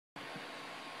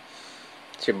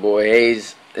It's your boy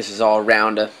Hayes. This is All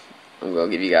Rounder. I'm gonna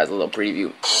give you guys a little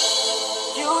preview.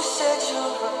 You said you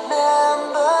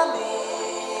remember me.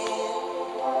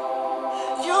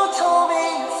 You told me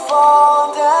you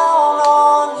fall down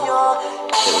on your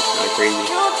It was kind of crazy.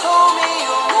 You told me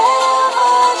you'll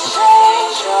never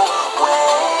change your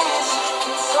ways.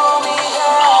 You told me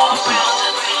that.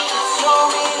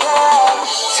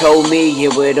 Told me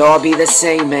it would all be the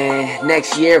same, man.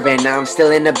 Next year and I'm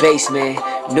still in the basement.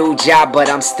 New job, but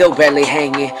I'm still barely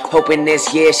hanging. Hoping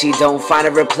this year she don't find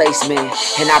a replacement.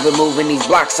 And I've been moving these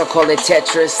blocks, I call it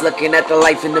Tetris. Looking at the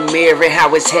life in the mirror and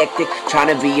how it's hectic.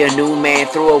 Trying to be a new man,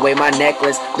 threw away my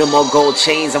necklace. No more gold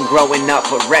chains, I'm growing up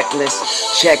but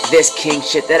reckless. Check this king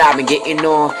shit that I've been getting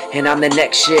on. And I'm the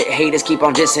next shit, haters keep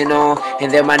on dissing on.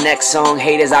 And then my next song,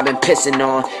 haters I've been pissing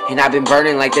on. And I've been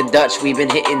burning like the Dutch we've been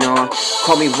hitting on.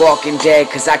 Call me Walking Dead,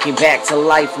 cause I came back to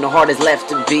life. No heart is left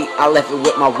to beat, I left it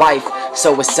with my wife.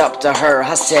 So it's up to her,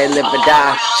 I said live or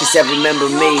die. She said remember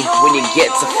me when you get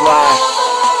to fly.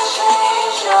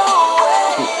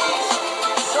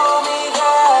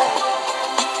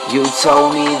 You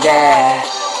told me that.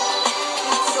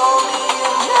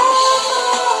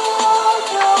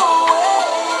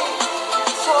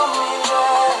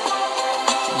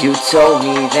 You told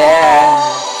me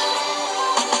that.